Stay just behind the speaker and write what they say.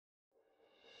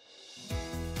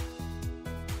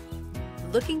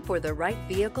Looking for the right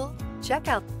vehicle? Check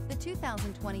out the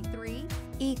 2023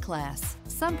 E-Class.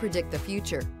 Some predict the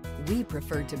future. We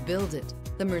prefer to build it.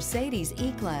 The Mercedes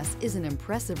E-Class is an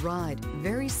impressive ride,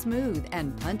 very smooth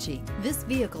and punchy. This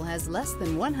vehicle has less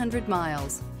than 100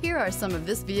 miles. Here are some of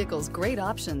this vehicle's great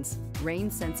options: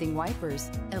 rain-sensing wipers,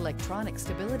 electronic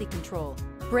stability control,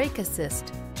 brake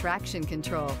assist, traction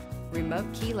control,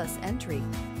 remote keyless entry,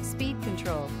 speed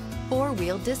control,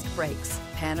 four-wheel disc brakes,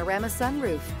 panorama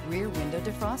sunroof, rear window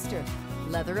defroster,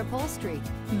 leather upholstery.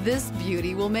 This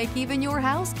beauty will make even your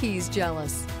house keys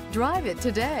jealous. Drive it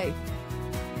today.